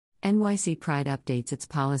NYC Pride updates its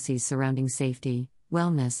policies surrounding safety,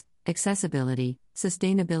 wellness, accessibility,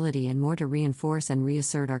 sustainability, and more to reinforce and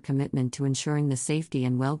reassert our commitment to ensuring the safety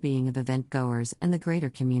and well-being of event-goers and the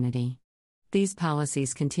greater community. These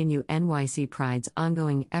policies continue NYC Pride's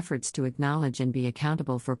ongoing efforts to acknowledge and be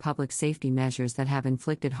accountable for public safety measures that have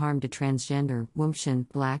inflicted harm to transgender, women,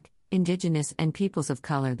 Black, Indigenous, and peoples of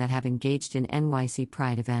color that have engaged in NYC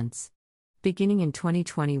Pride events. Beginning in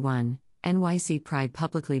 2021, NYC Pride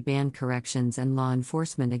publicly banned corrections and law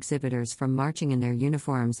enforcement exhibitors from marching in their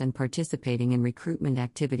uniforms and participating in recruitment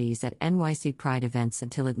activities at NYC Pride events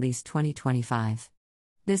until at least 2025.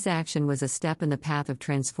 This action was a step in the path of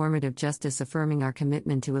transformative justice, affirming our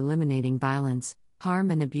commitment to eliminating violence,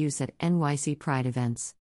 harm, and abuse at NYC Pride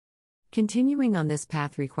events. Continuing on this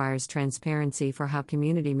path requires transparency for how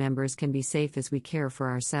community members can be safe as we care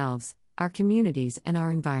for ourselves, our communities, and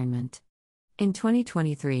our environment. In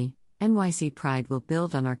 2023, NYC Pride will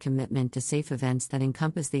build on our commitment to safe events that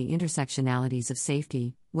encompass the intersectionalities of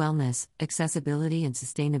safety, wellness, accessibility, and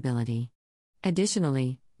sustainability.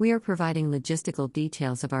 Additionally, we are providing logistical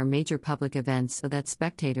details of our major public events so that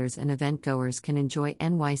spectators and event-goers can enjoy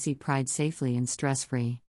NYC Pride safely and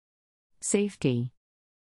stress-free. Safety.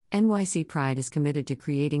 NYC Pride is committed to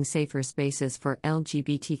creating safer spaces for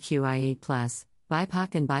LGBTQIA+,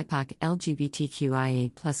 BIPOC and BIPOC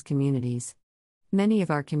LGBTQIA+ communities. Many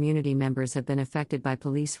of our community members have been affected by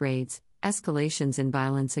police raids, escalations in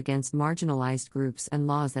violence against marginalized groups, and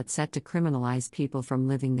laws that set to criminalize people from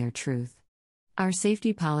living their truth. Our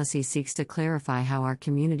safety policy seeks to clarify how our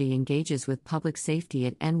community engages with public safety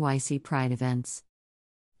at NYC Pride events.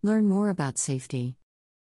 Learn more about safety.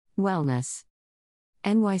 Wellness.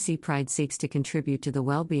 NYC Pride seeks to contribute to the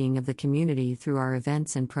well-being of the community through our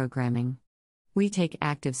events and programming. We take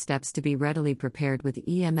active steps to be readily prepared with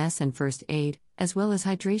EMS and first aid, as well as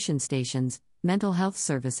hydration stations, mental health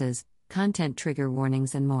services, content trigger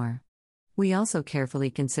warnings, and more. We also carefully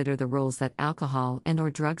consider the roles that alcohol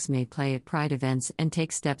and/or drugs may play at Pride events and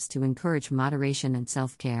take steps to encourage moderation and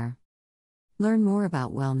self-care. Learn more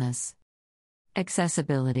about wellness.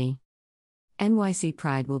 Accessibility. NYC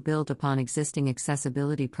Pride will build upon existing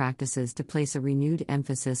accessibility practices to place a renewed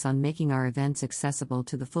emphasis on making our events accessible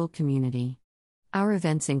to the full community. Our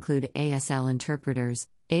events include ASL interpreters,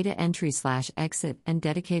 ADA entry/exit, and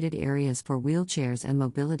dedicated areas for wheelchairs and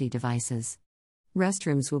mobility devices.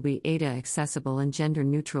 Restrooms will be ADA accessible and gender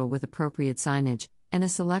neutral with appropriate signage, and a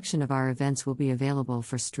selection of our events will be available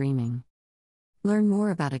for streaming. Learn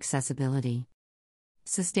more about accessibility.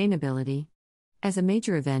 Sustainability. As a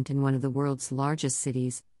major event in one of the world's largest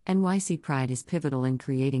cities, NYC Pride is pivotal in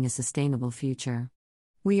creating a sustainable future.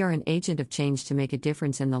 We are an agent of change to make a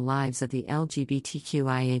difference in the lives of the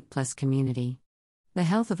LGBTQIA+ community. The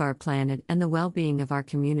health of our planet and the well-being of our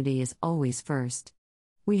community is always first.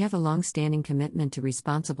 We have a long-standing commitment to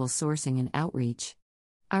responsible sourcing and outreach.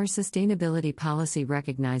 Our sustainability policy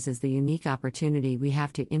recognizes the unique opportunity we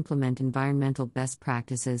have to implement environmental best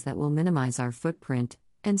practices that will minimize our footprint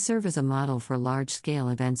and serve as a model for large-scale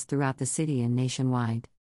events throughout the city and nationwide.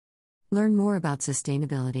 Learn more about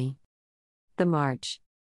sustainability. The March.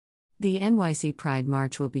 The NYC Pride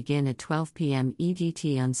March will begin at 12 p.m.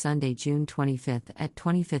 EDT on Sunday, June 25th at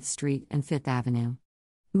 25th Street and 5th Avenue.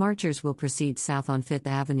 Marchers will proceed south on 5th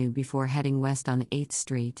Avenue before heading west on 8th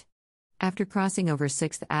Street. After crossing over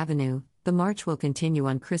 6th Avenue, the march will continue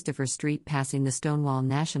on Christopher Street passing the Stonewall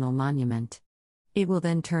National Monument. It will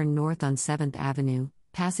then turn north on 7th Avenue,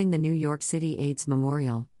 passing the New York City AIDS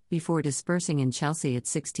Memorial, before dispersing in Chelsea at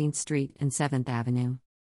 16th Street and 7th Avenue.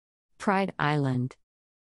 Pride Island.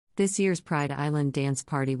 This year's Pride Island Dance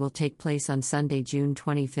Party will take place on Sunday, June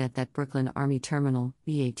 25th at Brooklyn Army Terminal,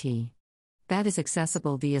 BAT. That is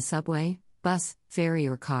accessible via subway, bus, ferry,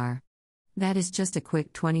 or car. That is just a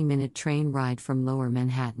quick 20-minute train ride from Lower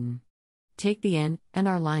Manhattan. Take the N and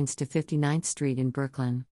R lines to 59th Street in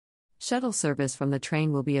Brooklyn. Shuttle service from the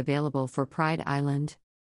train will be available for Pride Island.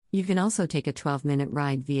 You can also take a 12-minute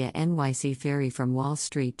ride via NYC Ferry from Wall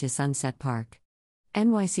Street to Sunset Park.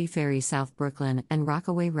 NYC Ferry South Brooklyn and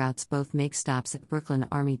Rockaway routes both make stops at Brooklyn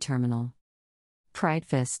Army Terminal. Pride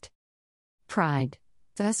Fest. Pride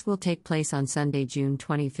Fest will take place on Sunday, June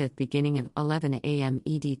 25th beginning at 11 a.m.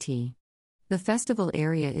 EDT. The festival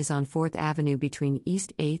area is on 4th Avenue between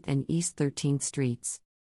East 8th and East 13th Streets.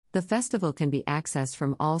 The festival can be accessed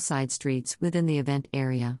from all side streets within the event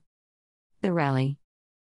area. The Rally.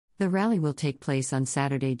 The rally will take place on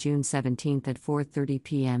Saturday, June 17th at 4:30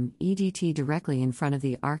 p.m. EDT directly in front of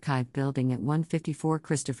the Archive Building at 154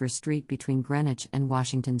 Christopher Street between Greenwich and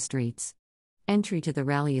Washington Streets. Entry to the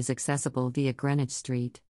rally is accessible via Greenwich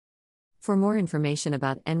Street. For more information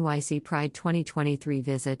about NYC Pride 2023,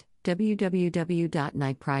 visit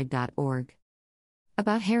www.nightpride.org.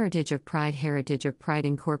 About Heritage of Pride. Heritage of Pride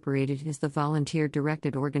Incorporated is the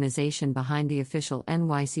volunteer-directed organization behind the official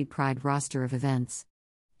NYC Pride roster of events.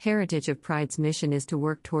 Heritage of Pride's mission is to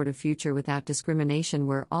work toward a future without discrimination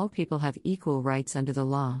where all people have equal rights under the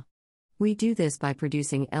law. We do this by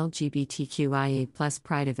producing LGBTQIA+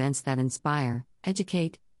 Pride events that inspire,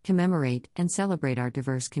 educate, commemorate, and celebrate our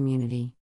diverse community.